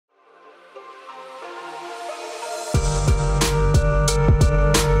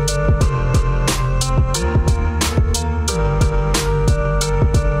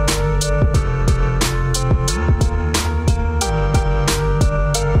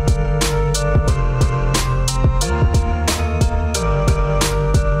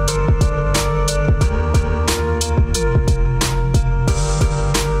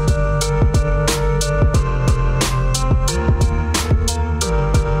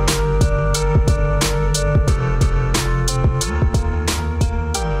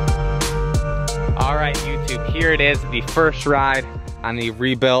is the first ride on the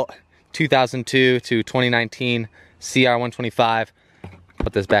rebuilt 2002 to 2019 CR125.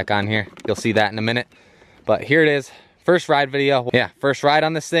 Put this back on here. You'll see that in a minute. But here it is. First ride video. Yeah, first ride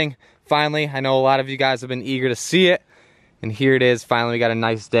on this thing. Finally, I know a lot of you guys have been eager to see it. And here it is. Finally, we got a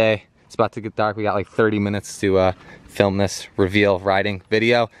nice day. It's about to get dark. We got like 30 minutes to film this reveal riding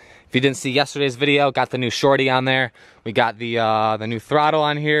video. If you didn't see yesterday's video, got the new shorty on there. We got the new throttle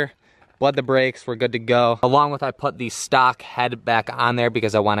on here. Bled the brakes, we're good to go. Along with, I put the stock head back on there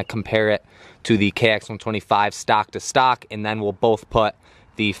because I want to compare it to the KX125 stock to stock, and then we'll both put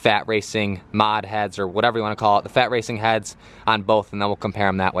the Fat Racing mod heads, or whatever you want to call it, the Fat Racing heads on both, and then we'll compare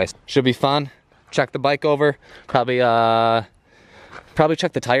them that way. Should be fun. Check the bike over. Probably check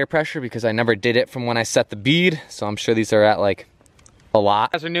the tire pressure because I never did it from when I set the bead, so I'm sure these are at like a lot.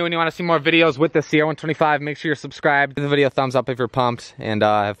 If you guys are new and you want to see more videos with the CR125, make sure you're subscribed. Give the video a thumbs up if you're pumped, and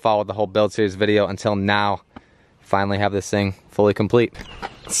have followed the whole build series video until now. Finally have this thing fully complete.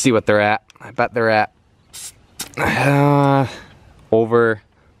 Let's see what they're at. I bet they're at over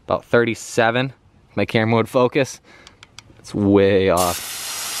about 37. My camera would focus. It's way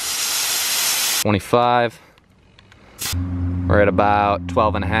off. 25. We're at about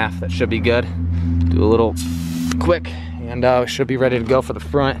 12.5. That should be good. Do a little quick. And we should be ready to go for the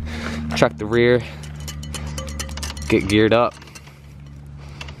front. Check the rear. Get geared up.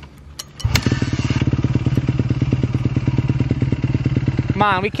 Come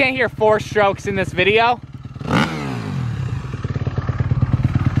on, we can't hear 4 strokes in this video.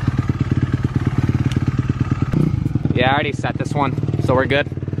 Yeah, I already set this one, so we're good.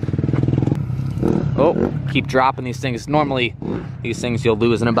 Oh, keep dropping these things. Normally, these things you'll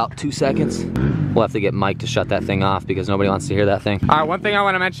lose in about 2 seconds. We'll have to get Mike to shut that thing off because nobody wants to hear that thing. All right, one thing I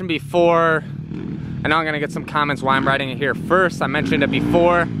want to mention before, I know I'm gonna get some comments why I'm riding it here first. I mentioned it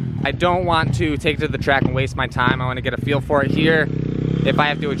before. I don't want to take it to the track and waste my time. I want to get a feel for it here. If I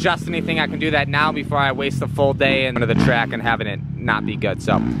have to adjust anything, I can do that now before I waste the full day into the track and having it not be good.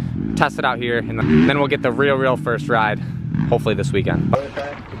 So, test it out here, and then we'll get the real first ride, hopefully this weekend.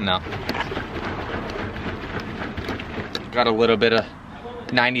 No. Got a little bit of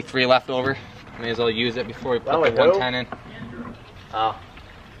 93 left over. May as well use it before we put the 110 in. Oh.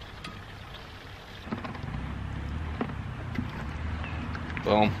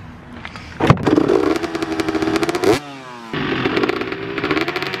 Boom.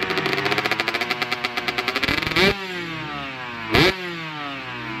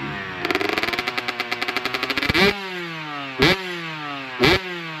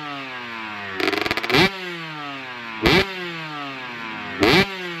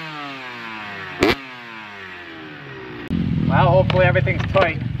 Well, hopefully everything's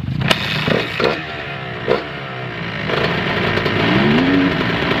tight.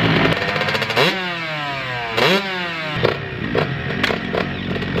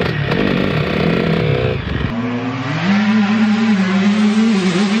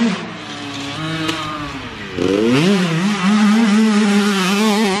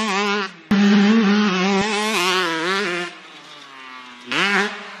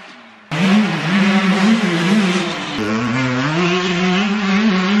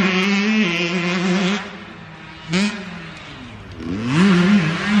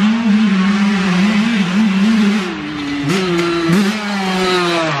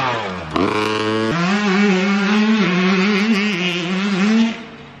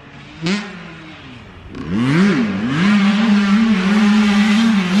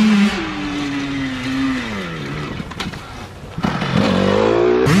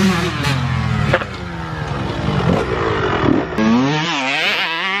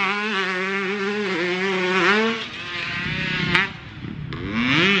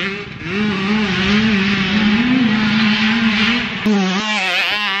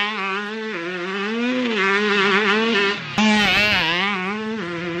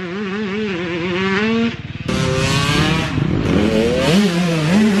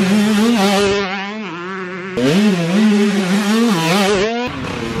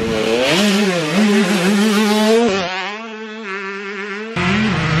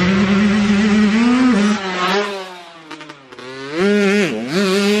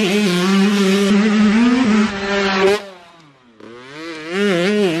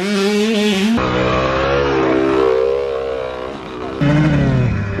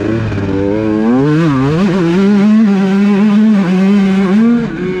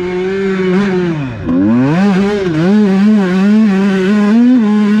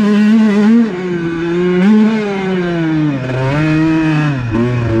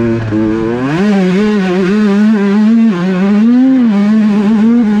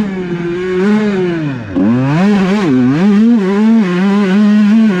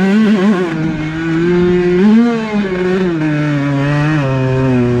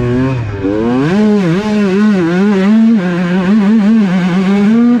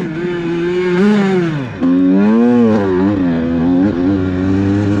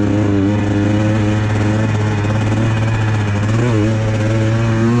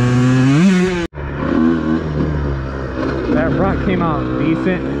 came out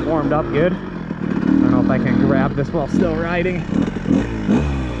decent, warmed up good. I don't know if I can grab this while still riding.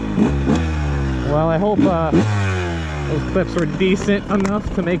 Well, I hope those clips were decent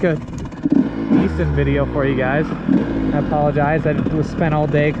enough to make a decent video for you guys. I apologize, I was spent all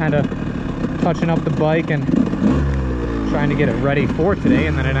day kind of touching up the bike and trying to get it ready for today,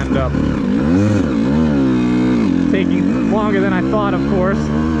 and then it ended up taking longer than I thought, of course.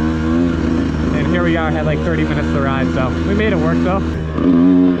 And here we are, I had like 30 minutes to ride, so we made it work though.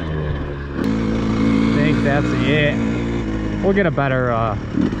 I think that's it. We'll get a better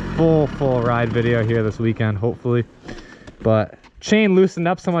full ride video here this weekend, hopefully. But chain loosened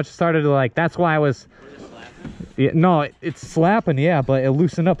up so much, started to like, that's why I was, yeah, no, it's slapping, yeah, but it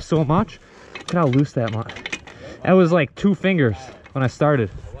loosened up so much. Look at how loose that much. That was like 2 fingers when I started.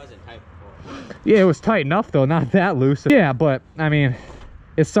 It wasn't tight before. Yeah, it was tight enough though, not that loose. Yeah, but I mean,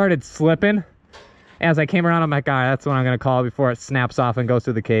 it started slipping. As I came around, I'm like, all right, that's what I'm gonna call it before it snaps off and goes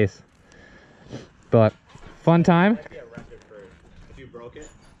through the case. But fun time. Might be a record for, if you broke it,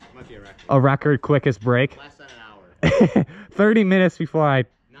 it might be a record. A record quickest break. Less than an hour. 30 minutes before I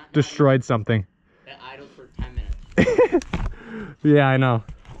destroyed something. It idled for 10 minutes. Yeah, I know.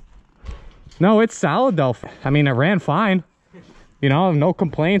 No, it's solid though. I mean, it ran fine. You know, no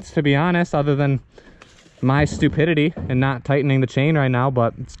complaints to be honest, other than my stupidity and not tightening the chain right now,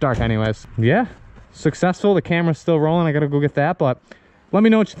 but it's dark anyways. Yeah, successful. The camera's still rolling. I gotta go get that, but let me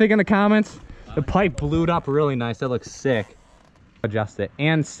know what you think in the comments. The pipe blued up really nice. That looks sick. Adjust it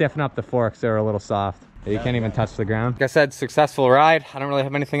and stiffen up the forks. They're a little soft. You can't even touch the ground. Like I said, successful ride. I don't really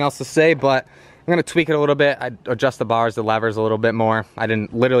have anything else to say, but I'm gonna tweak it a little bit. I adjust the bars, the levers a little bit more. I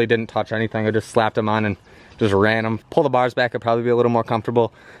literally didn't touch anything. I just slapped them on and just ran them. Pull the bars back, it'd probably be a little more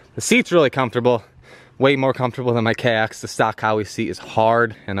comfortable. The seat's really comfortable, way more comfortable than my KX. The stock Howie seat is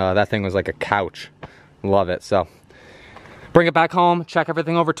hard, and that thing was like a couch. Love it. So bring it back home, check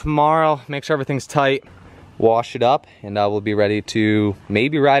everything over tomorrow, make sure everything's tight, wash it up, and we'll be ready to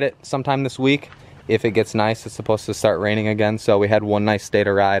maybe ride it sometime this week. If it gets nice, it's supposed to start raining again, so we had one nice day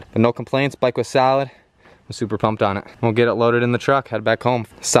to ride. But no complaints, bike was solid. I'm super pumped on it. We'll get it loaded in the truck, head back home.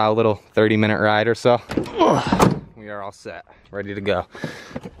 Solid little 30-minute ride or so. We are all set, ready to go.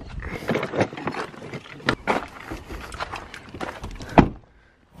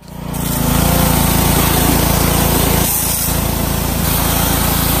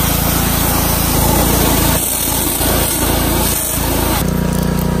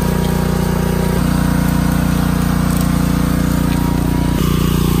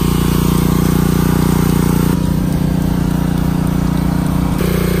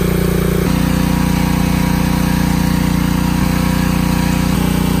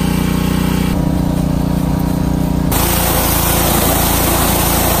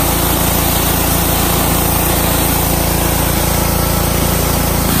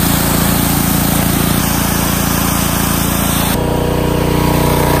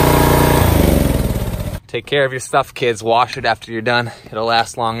 Take care of your stuff, kids. Wash it after you're done. It'll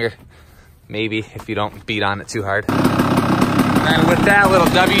last longer. Maybe, if you don't beat on it too hard. And with that, a little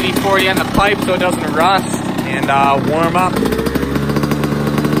WD-40 on the pipe so it doesn't rust. And warm up.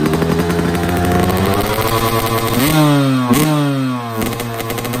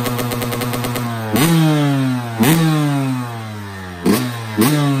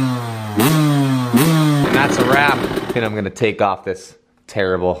 And that's a wrap. And I'm gonna take off this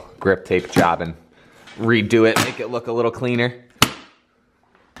terrible grip tape job and redo it, make it look a little cleaner,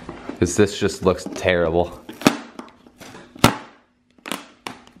 because this just looks terrible.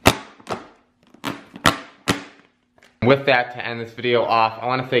 With that, to end this video off, I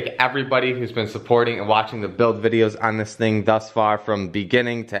want to thank everybody who's been supporting and watching the build videos on this thing thus far from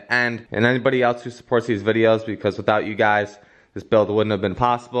beginning to end, and anybody else who supports these videos, because without you guys, this build wouldn't have been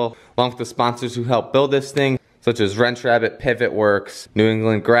possible, along with the sponsors who helped build this thing, such as Wrench Rabbit, Pivot Works, New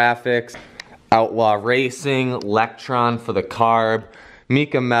England Graphics, Outlaw Racing, Lectron for the carb,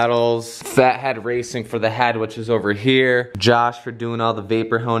 Mika Metals, Fathead Racing for the head, which is over here, Josh for doing all the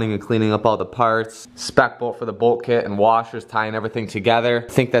vapor honing and cleaning up all the parts, Spec Bolt for the bolt kit and washers, tying everything together.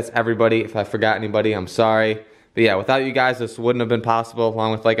 I think that's everybody. If I forgot anybody, I'm sorry. But yeah, without you guys, this wouldn't have been possible,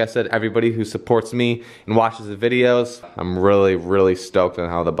 along with, like I said, everybody who supports me and watches the videos. I'm really, really stoked on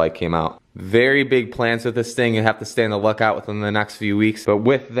how the bike came out. Very big plans with this thing. You have to stay on the lookout within the next few weeks. But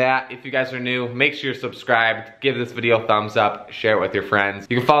with that, if you guys are new, make sure you're subscribed, give this video a thumbs up, share it with your friends.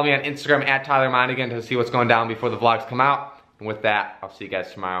 You can follow me on Instagram at Tyler Monagan to see what's going down before the vlogs come out. And with that, I'll see you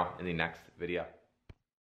guys tomorrow in the next video.